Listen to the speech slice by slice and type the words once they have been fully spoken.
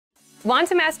Want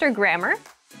to master grammar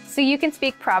so you can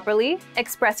speak properly,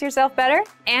 express yourself better,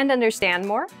 and understand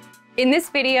more? In this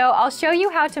video, I'll show you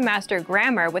how to master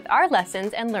grammar with our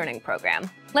lessons and learning program.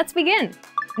 Let's begin.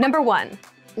 Number 1.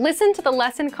 Listen to the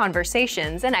lesson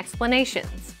conversations and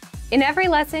explanations. In every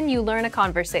lesson, you learn a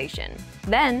conversation.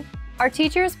 Then, our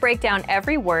teachers break down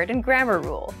every word and grammar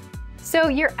rule. So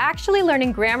you're actually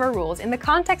learning grammar rules in the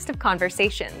context of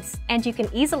conversations, and you can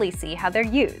easily see how they're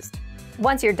used.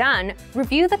 Once you're done,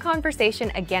 review the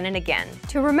conversation again and again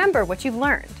to remember what you've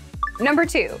learned. Number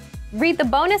 2. Read the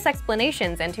bonus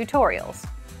explanations and tutorials.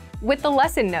 With the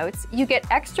lesson notes, you get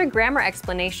extra grammar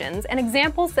explanations and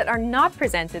examples that are not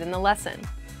presented in the lesson.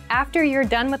 After you're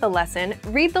done with the lesson,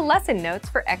 read the lesson notes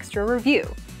for extra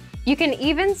review. You can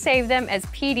even save them as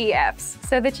PDFs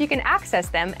so that you can access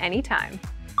them anytime.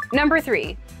 Number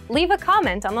 3. Leave a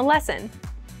comment on the lesson.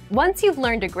 Once you've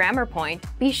learned a grammar point,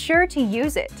 be sure to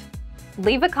use it.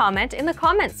 Leave a comment in the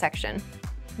comments section.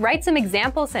 Write some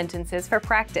example sentences for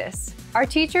practice. Our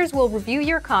teachers will review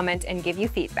your comment and give you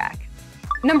feedback.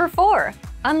 Number 4.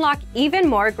 Unlock even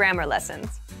more grammar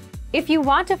lessons. If you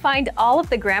want to find all of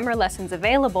the grammar lessons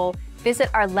available, visit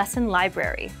our lesson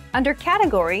library. Under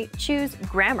Category, choose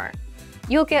Grammar.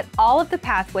 You'll get all of the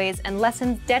pathways and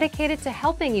lessons dedicated to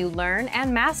helping you learn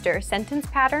and master sentence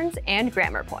patterns and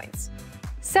grammar points.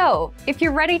 So, if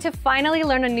you're ready to finally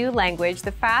learn a new language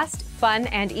the fast, fun,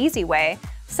 and easy way,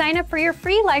 sign up for your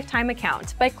free lifetime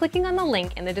account by clicking on the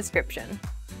link in the description.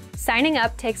 Signing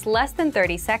up takes less than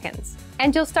 30 seconds,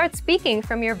 and you'll start speaking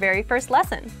from your very first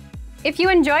lesson. If you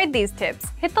enjoyed these tips,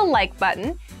 hit the like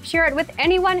button, share it with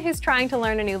anyone who's trying to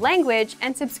learn a new language,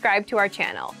 and subscribe to our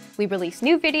channel. We release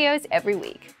new videos every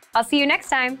week. I'll see you next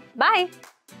time. Bye!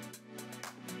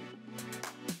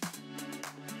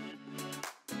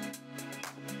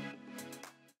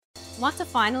 Want to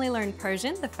finally learn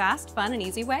Persian the fast, fun, and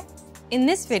easy way? In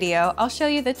this video, I'll show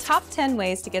you the top 10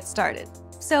 ways to get started.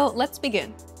 So let's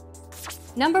begin.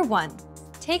 Number 1.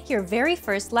 Take your very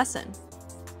first lesson.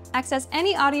 Access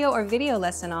any audio or video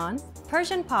lesson on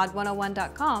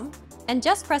PersianPod101.com and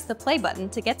just press the play button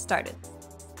to get started.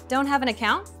 Don't have an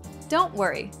account? Don't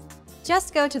worry.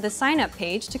 Just go to the sign up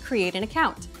page to create an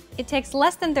account. It takes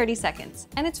less than 30 seconds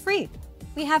and it's free.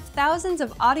 We have thousands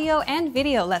of audio and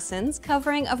video lessons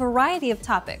covering a variety of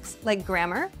topics like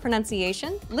grammar,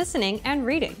 pronunciation, listening, and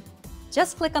reading.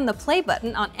 Just click on the play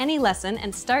button on any lesson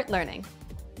and start learning.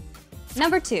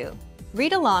 Number 2.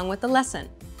 Read along with the lesson.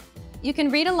 You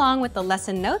can read along with the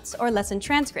lesson notes or lesson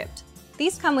transcript.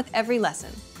 These come with every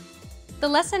lesson. The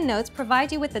lesson notes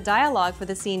provide you with the dialogue for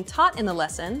the scene taught in the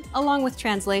lesson, along with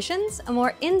translations, a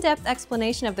more in-depth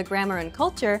explanation of the grammar and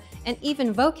culture, and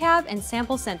even vocab and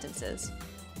sample sentences.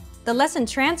 The lesson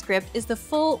transcript is the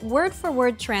full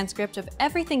word-for-word transcript of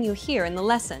everything you hear in the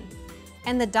lesson.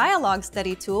 And the dialogue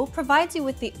study tool provides you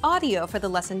with the audio for the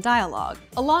lesson dialogue,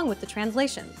 along with the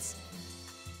translations.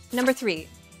 Number 3.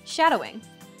 Shadowing.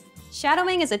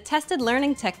 Shadowing is a tested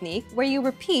learning technique where you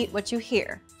repeat what you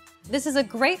hear. This is a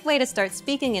great way to start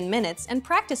speaking in minutes and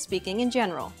practice speaking in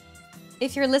general.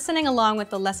 If you're listening along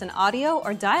with the lesson audio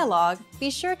or dialogue,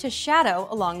 be sure to shadow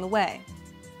along the way.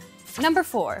 Number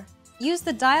 4. Use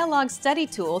the dialogue study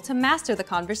tool to master the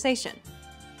conversation.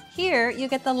 Here, you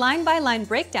get the line-by-line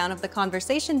breakdown of the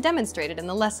conversation demonstrated in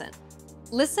the lesson.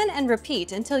 Listen and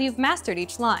repeat until you've mastered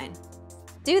each line.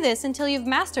 Do this until you've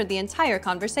mastered the entire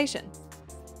conversation.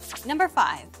 Number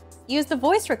 5. Use the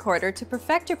voice recorder to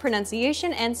perfect your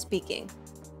pronunciation and speaking.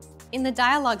 In the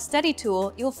dialogue study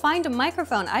tool, you'll find a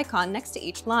microphone icon next to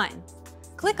each line.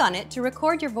 Click on it to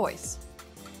record your voice.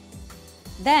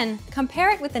 Then,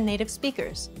 compare it with the native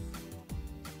speakers.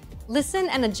 Listen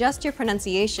and adjust your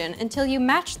pronunciation until you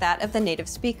match that of the native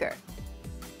speaker.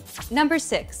 Number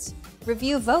 6.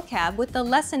 Review vocab with the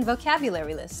lesson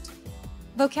vocabulary list.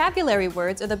 Vocabulary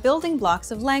words are the building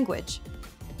blocks of language.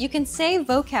 You can save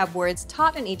vocab words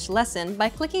taught in each lesson by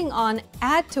clicking on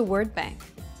Add to Word Bank.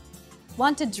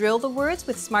 Want to drill the words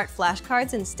with smart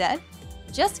flashcards instead?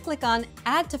 Just click on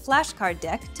Add to Flashcard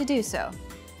Deck to do so.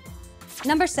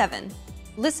 Number 7.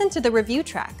 Listen to the review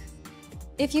track.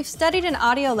 If you've studied an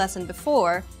audio lesson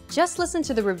before, just listen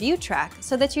to the review track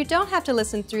so that you don't have to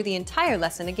listen through the entire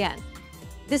lesson again.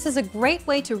 This is a great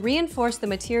way to reinforce the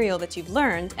material that you've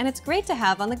learned, and it's great to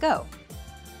have on the go.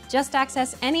 Just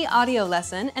access any audio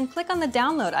lesson and click on the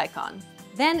download icon.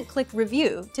 Then click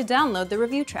Review to download the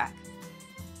review track.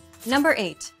 Number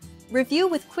 8. Review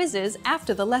with quizzes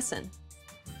after the lesson.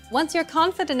 Once you're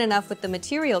confident enough with the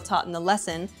material taught in the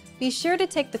lesson, be sure to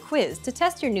take the quiz to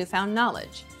test your newfound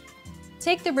knowledge.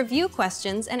 Take the review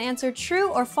questions and answer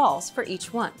true or false for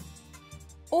each one.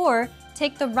 Or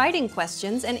take the writing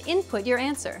questions and input your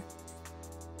answer.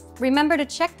 Remember to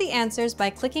check the answers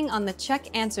by clicking on the Check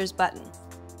Answers button.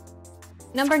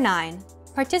 Number 9.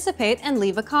 Participate and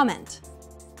leave a comment.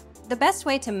 The best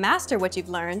way to master what you've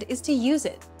learned is to use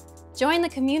it. Join the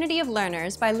community of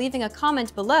learners by leaving a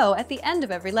comment below at the end of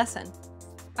every lesson.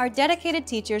 Our dedicated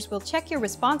teachers will check your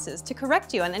responses to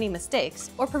correct you on any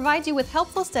mistakes or provide you with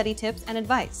helpful study tips and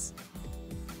advice.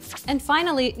 And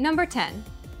finally, number 10.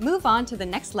 Move on to the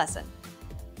next lesson.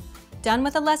 Done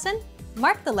with a lesson?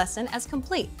 Mark the lesson as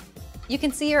complete. You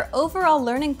can see your overall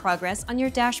learning progress on your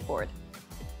dashboard.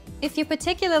 If you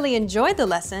particularly enjoyed the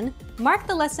lesson, mark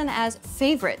the lesson as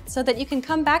favorite so that you can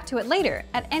come back to it later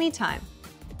at any time.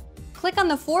 Click on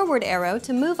the forward arrow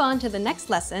to move on to the next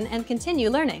lesson and continue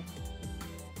learning.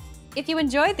 If you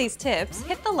enjoyed these tips,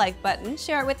 hit the like button,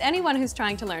 share it with anyone who's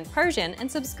trying to learn Persian, and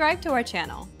subscribe to our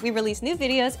channel. We release new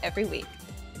videos every week.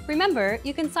 Remember,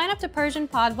 you can sign up to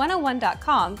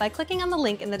PersianPod101.com by clicking on the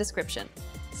link in the description.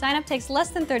 Sign up takes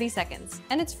less than 30 seconds,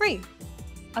 and it's free.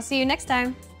 I'll see you next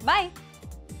time. Bye!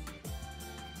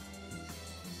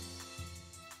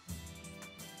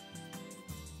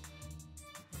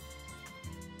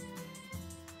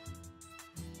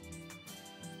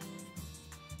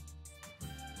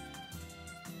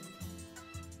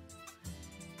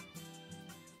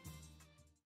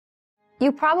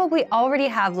 You probably already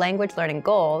have language learning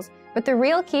goals, but the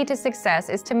real key to success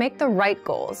is to make the right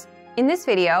goals. In this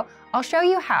video, I'll show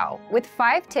you how, with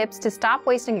 5 tips to stop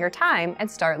wasting your time and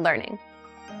start learning.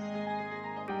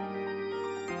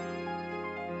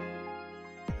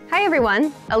 Hi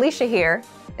everyone, Alicia here.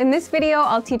 In this video,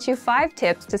 I'll teach you 5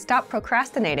 tips to stop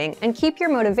procrastinating and keep your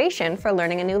motivation for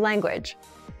learning a new language.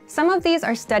 Some of these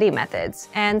are study methods,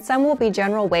 and some will be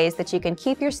general ways that you can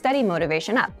keep your study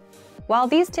motivation up. While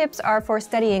these tips are for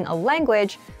studying a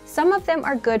language, some of them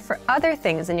are good for other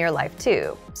things in your life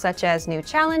too, such as new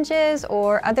challenges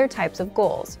or other types of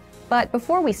goals. But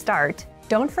before we start,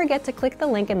 don't forget to click the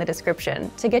link in the description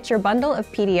to get your bundle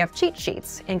of PDF cheat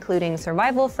sheets, including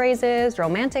survival phrases,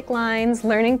 romantic lines,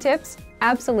 learning tips,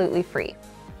 absolutely free.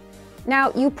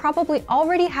 Now, you probably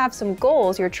already have some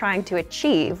goals you're trying to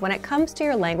achieve when it comes to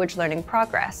your language learning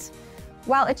progress.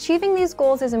 While achieving these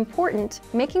goals is important,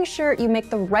 making sure you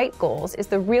make the right goals is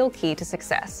the real key to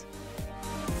success.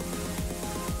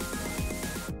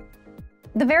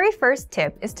 The very first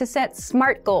tip is to set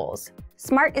SMART goals.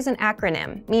 SMART is an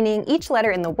acronym, meaning each letter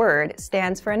in the word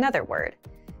stands for another word.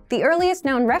 The earliest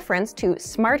known reference to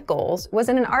SMART goals was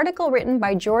in an article written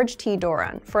by George T.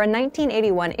 Doran for a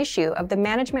 1981 issue of the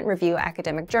Management Review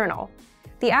Academic Journal.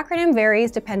 The acronym varies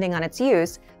depending on its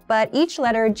use, but each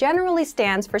letter generally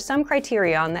stands for some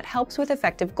criterion that helps with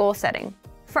effective goal setting.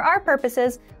 For our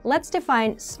purposes, let's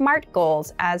define SMART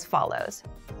goals as follows.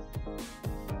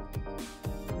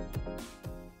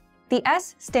 The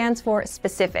S stands for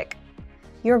specific.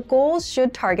 Your goals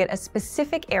should target a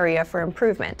specific area for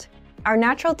improvement. Our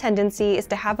natural tendency is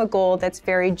to have a goal that's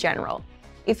very general.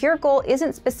 If your goal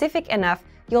isn't specific enough,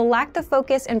 you'll lack the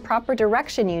focus and proper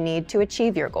direction you need to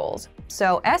achieve your goals.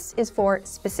 So S is for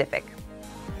specific.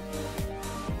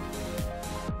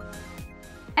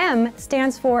 M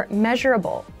stands for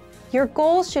measurable. Your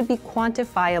goals should be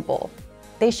quantifiable.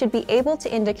 They should be able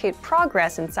to indicate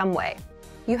progress in some way.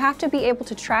 You have to be able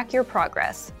to track your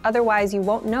progress, otherwise you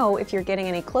won't know if you're getting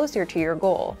any closer to your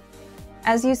goal.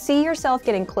 As you see yourself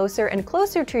getting closer and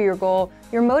closer to your goal,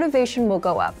 your motivation will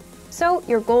go up. So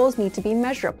your goals need to be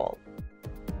measurable.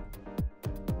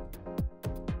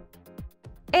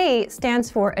 A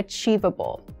stands for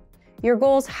achievable. Your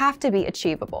goals have to be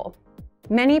achievable.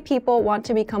 Many people want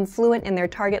to become fluent in their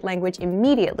target language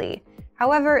immediately.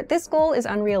 However, this goal is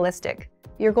unrealistic.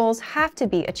 Your goals have to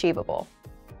be achievable.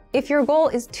 If your goal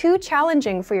is too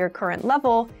challenging for your current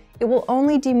level, it will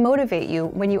only demotivate you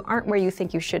when you aren't where you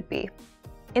think you should be.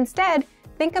 Instead,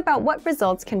 think about what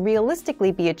results can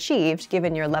realistically be achieved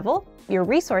given your level, your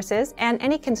resources, and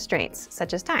any constraints,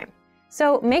 such as time.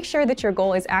 So make sure that your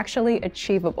goal is actually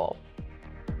achievable.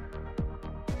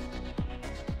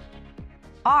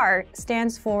 R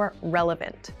stands for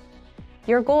relevant.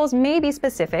 Your goals may be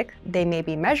specific, they may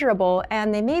be measurable,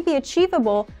 and they may be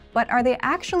achievable, but are they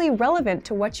actually relevant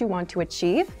to what you want to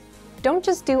achieve? Don't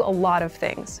just do a lot of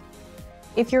things.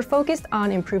 If you're focused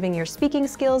on improving your speaking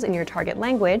skills in your target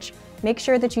language, make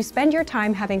sure that you spend your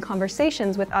time having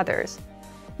conversations with others.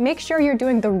 Make sure you're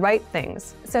doing the right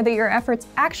things so that your efforts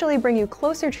actually bring you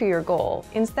closer to your goal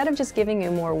instead of just giving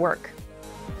you more work.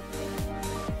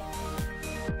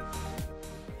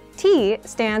 T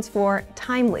stands for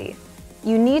timely.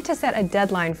 You need to set a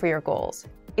deadline for your goals.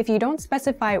 If you don't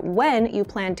specify when you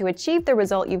plan to achieve the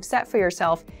result you've set for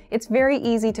yourself, it's very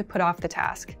easy to put off the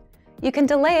task. You can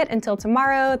delay it until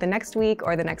tomorrow, the next week,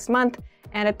 or the next month,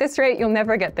 and at this rate, you'll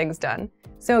never get things done.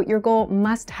 So your goal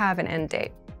must have an end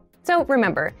date. So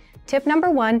remember, tip number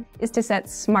 1 is to set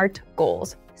SMART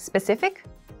goals: specific,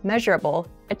 measurable,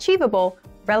 achievable,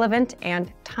 relevant,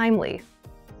 and timely.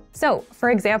 So,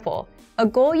 for example, a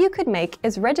goal you could make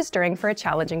is registering for a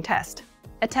challenging test,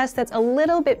 a test that's a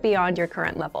little bit beyond your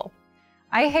current level.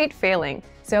 I hate failing,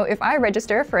 so if I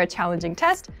register for a challenging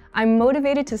test, I'm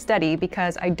motivated to study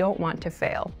because I don't want to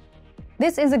fail.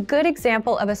 This is a good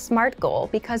example of a SMART goal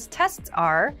because tests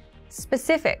are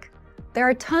specific. There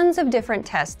are tons of different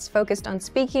tests focused on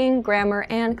speaking, grammar,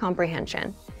 and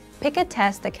comprehension. Pick a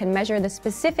test that can measure the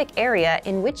specific area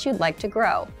in which you'd like to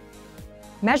grow.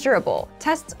 Measurable.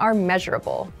 Tests are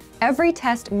measurable. Every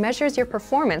test measures your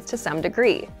performance to some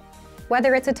degree.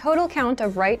 Whether it's a total count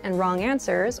of right and wrong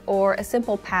answers or a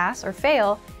simple pass or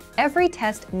fail, every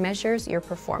test measures your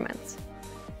performance.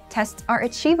 Tests are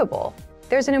achievable.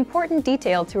 There's an important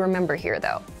detail to remember here,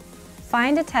 though.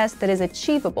 Find a test that is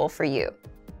achievable for you.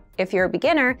 If you're a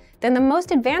beginner, then the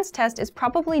most advanced test is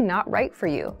probably not right for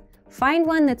you. Find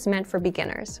one that's meant for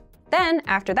beginners. Then,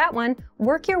 after that one,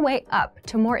 work your way up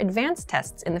to more advanced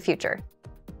tests in the future.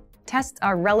 Tests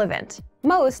are relevant.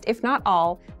 Most, if not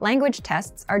all, language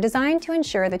tests are designed to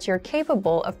ensure that you're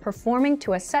capable of performing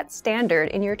to a set standard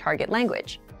in your target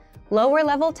language.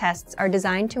 Lower-level tests are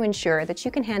designed to ensure that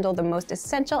you can handle the most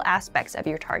essential aspects of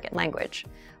your target language.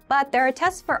 But there are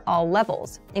tests for all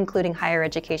levels, including higher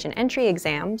education entry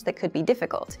exams that could be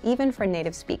difficult, even for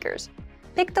native speakers.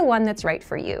 Pick the one that's right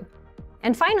for you.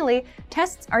 And finally,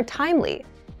 tests are timely.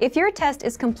 If your test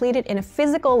is completed in a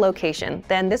physical location,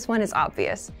 then this one is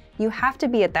obvious. You have to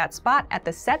be at that spot at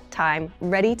the set time,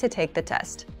 ready to take the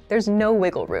test. There's no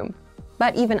wiggle room.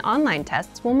 But even online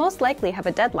tests will most likely have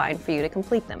a deadline for you to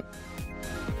complete them.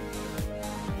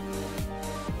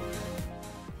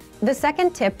 The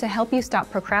second tip to help you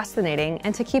stop procrastinating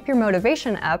and to keep your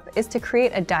motivation up is to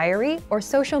create a diary or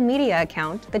social media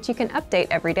account that you can update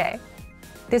every day.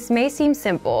 This may seem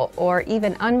simple or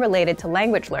even unrelated to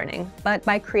language learning, but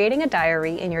by creating a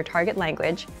diary in your target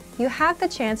language, you have the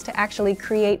chance to actually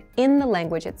create in the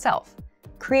language itself.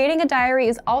 Creating a diary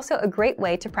is also a great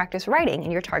way to practice writing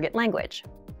in your target language.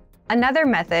 Another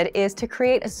method is to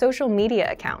create a social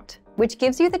media account, which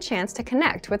gives you the chance to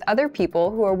connect with other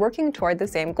people who are working toward the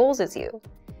same goals as you.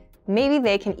 Maybe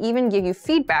they can even give you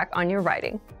feedback on your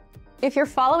writing. If you're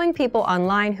following people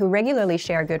online who regularly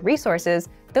share good resources,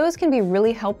 those can be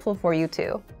really helpful for you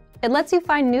too. It lets you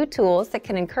find new tools that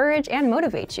can encourage and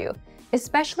motivate you,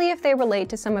 especially if they relate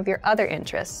to some of your other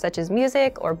interests, such as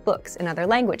music or books in other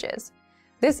languages.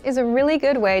 This is a really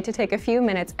good way to take a few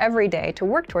minutes every day to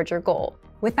work towards your goal,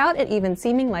 without it even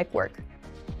seeming like work.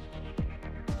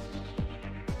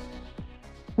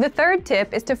 The third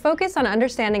tip is to focus on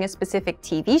understanding a specific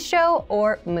TV show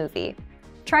or movie.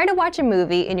 Try to watch a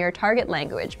movie in your target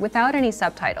language without any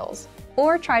subtitles,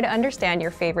 or try to understand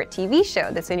your favorite TV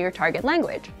show that's in your target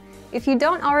language. If you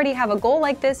don't already have a goal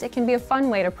like this, it can be a fun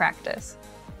way to practice.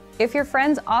 If your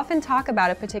friends often talk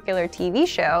about a particular TV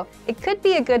show, it could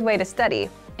be a good way to study,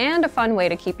 and a fun way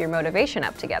to keep your motivation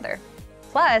up together.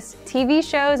 Plus, TV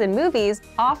shows and movies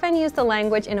often use the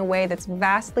language in a way that's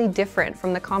vastly different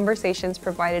from the conversations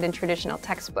provided in traditional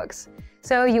textbooks,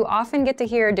 so you often get to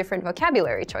hear different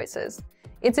vocabulary choices.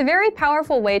 It's a very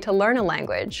powerful way to learn a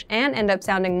language and end up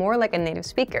sounding more like a native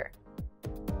speaker.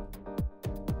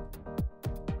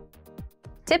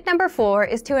 Tip number 4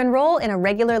 is to enroll in a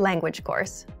regular language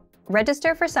course.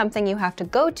 Register for something you have to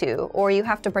go to or you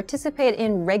have to participate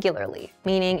in regularly,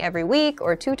 meaning every week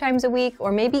or 2 times a week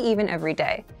or maybe even every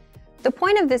day. The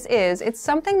point of this is it's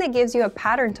something that gives you a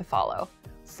pattern to follow.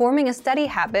 Forming a study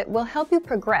habit will help you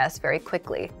progress very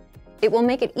quickly. It will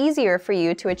make it easier for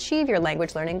you to achieve your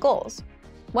language learning goals.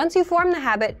 Once you form the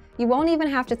habit, you won't even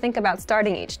have to think about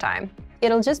starting each time.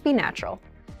 It'll just be natural.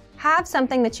 Have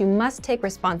something that you must take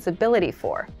responsibility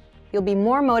for. You'll be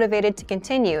more motivated to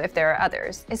continue if there are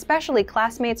others, especially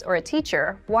classmates or a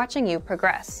teacher, watching you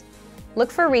progress.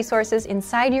 Look for resources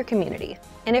inside your community,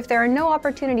 and if there are no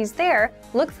opportunities there,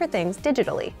 look for things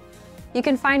digitally. You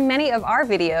can find many of our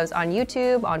videos on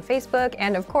YouTube, on Facebook,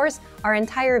 and of course, our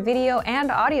entire video and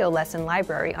audio lesson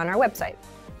library on our website.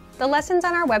 The lessons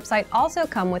on our website also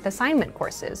come with assignment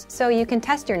courses, so you can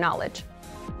test your knowledge.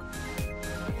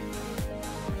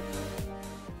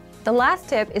 The last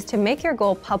tip is to make your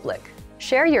goal public.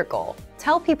 Share your goal.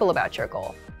 Tell people about your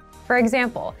goal. For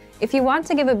example, if you want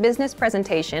to give a business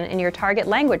presentation in your target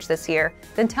language this year,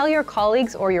 then tell your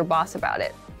colleagues or your boss about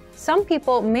it. Some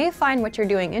people may find what you're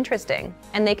doing interesting,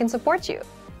 and they can support you.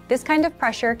 This kind of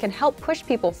pressure can help push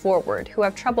people forward who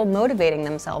have trouble motivating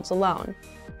themselves alone.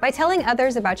 By telling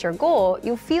others about your goal,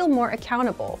 you'll feel more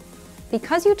accountable.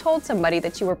 Because you told somebody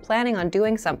that you were planning on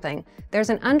doing something, there's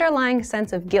an underlying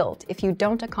sense of guilt if you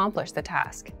don't accomplish the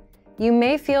task. You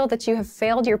may feel that you have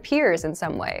failed your peers in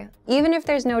some way, even if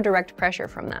there's no direct pressure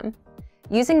from them.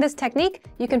 Using this technique,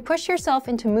 you can push yourself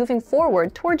into moving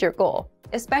forward toward your goal,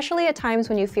 especially at times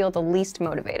when you feel the least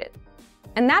motivated.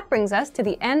 And that brings us to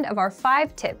the end of our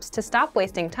 5 tips to stop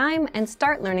wasting time and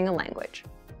start learning a language.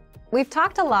 We've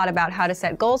talked a lot about how to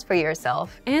set goals for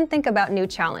yourself and think about new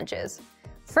challenges.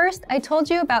 First, I told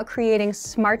you about creating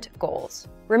SMART goals.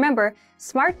 Remember,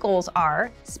 SMART goals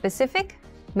are specific,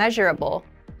 measurable,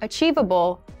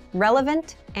 achievable,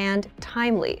 relevant, and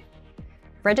timely.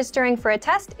 Registering for a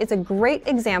test is a great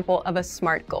example of a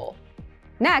SMART goal.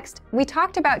 Next, we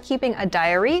talked about keeping a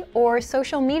diary or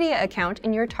social media account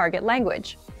in your target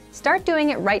language. Start doing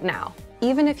it right now,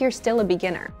 even if you're still a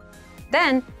beginner.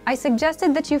 Then, I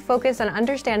suggested that you focus on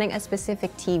understanding a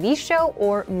specific TV show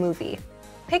or movie.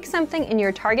 Pick something in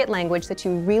your target language that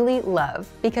you really love,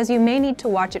 because you may need to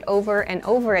watch it over and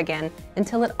over again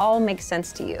until it all makes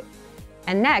sense to you.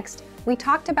 And next, we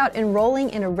talked about enrolling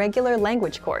in a regular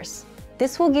language course.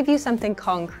 This will give you something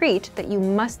concrete that you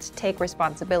must take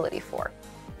responsibility for.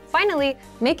 Finally,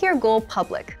 make your goal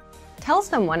public. Tell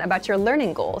someone about your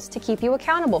learning goals to keep you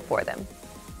accountable for them.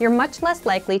 You're much less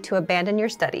likely to abandon your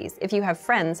studies if you have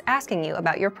friends asking you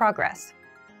about your progress.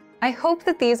 I hope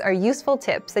that these are useful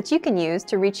tips that you can use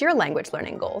to reach your language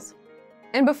learning goals.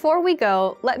 And before we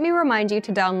go, let me remind you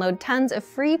to download tons of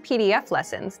free PDF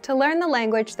lessons to learn the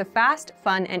language the fast,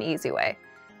 fun, and easy way.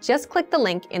 Just click the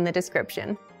link in the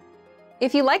description.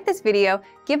 If you like this video,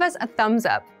 give us a thumbs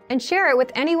up and share it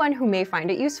with anyone who may find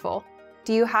it useful.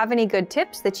 Do you have any good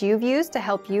tips that you've used to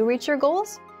help you reach your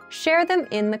goals? Share them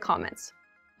in the comments.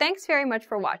 Thanks very much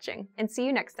for watching, and see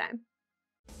you next time.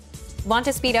 Want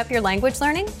to speed up your language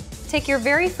learning? Take your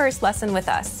very first lesson with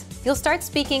us. You'll start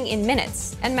speaking in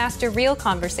minutes and master real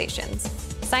conversations.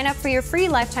 Sign up for your free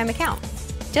lifetime account.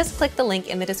 Just click the link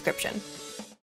in the description.